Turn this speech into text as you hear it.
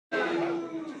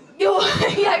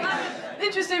Yeah,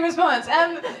 interesting response.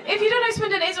 If you don't know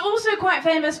Swindon, it's also quite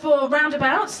famous for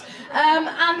roundabouts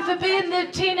and for being the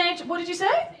teenage... What did you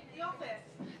say? The Office.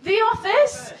 The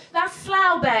Office? That's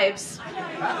Slough, babes.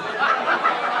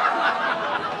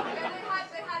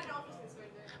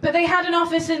 But they had an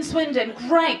office in Swindon.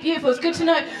 Great, beautiful, it's good to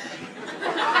know. Good to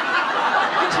know.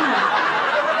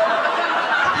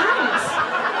 Thanks.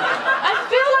 I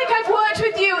feel like I've worked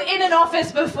with you in an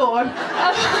office before.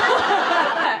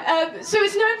 So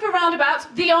it's known for roundabouts,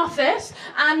 the office,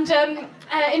 and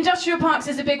industrial parks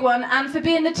is a big one, and for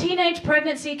being the teenage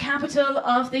pregnancy capital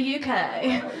of the UK.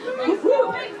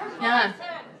 Yeah.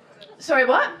 Sorry,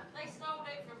 what? They stole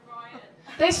it from Brighton.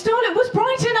 They stole it. Was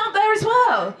Brighton up there as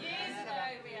well? Years ago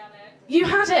we had it. You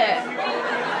had it.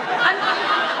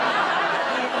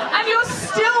 And you're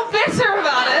still bitter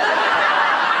about it.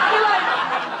 You're like,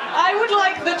 I would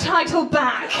like the title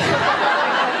back.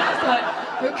 It's like,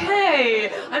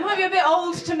 okay, I might be a bit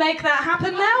old to make that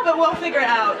happen now, but we'll figure it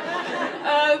out.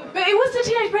 But it was the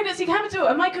teenage pregnancy capital,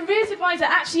 and my careers advisor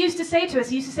actually used to say to us,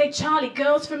 he used to say, Charlie,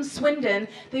 girls from Swindon,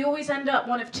 they always end up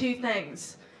one of two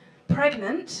things.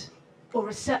 Pregnant or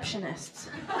receptionists.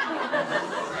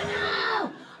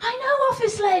 I know,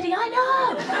 office lady, I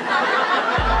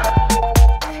know.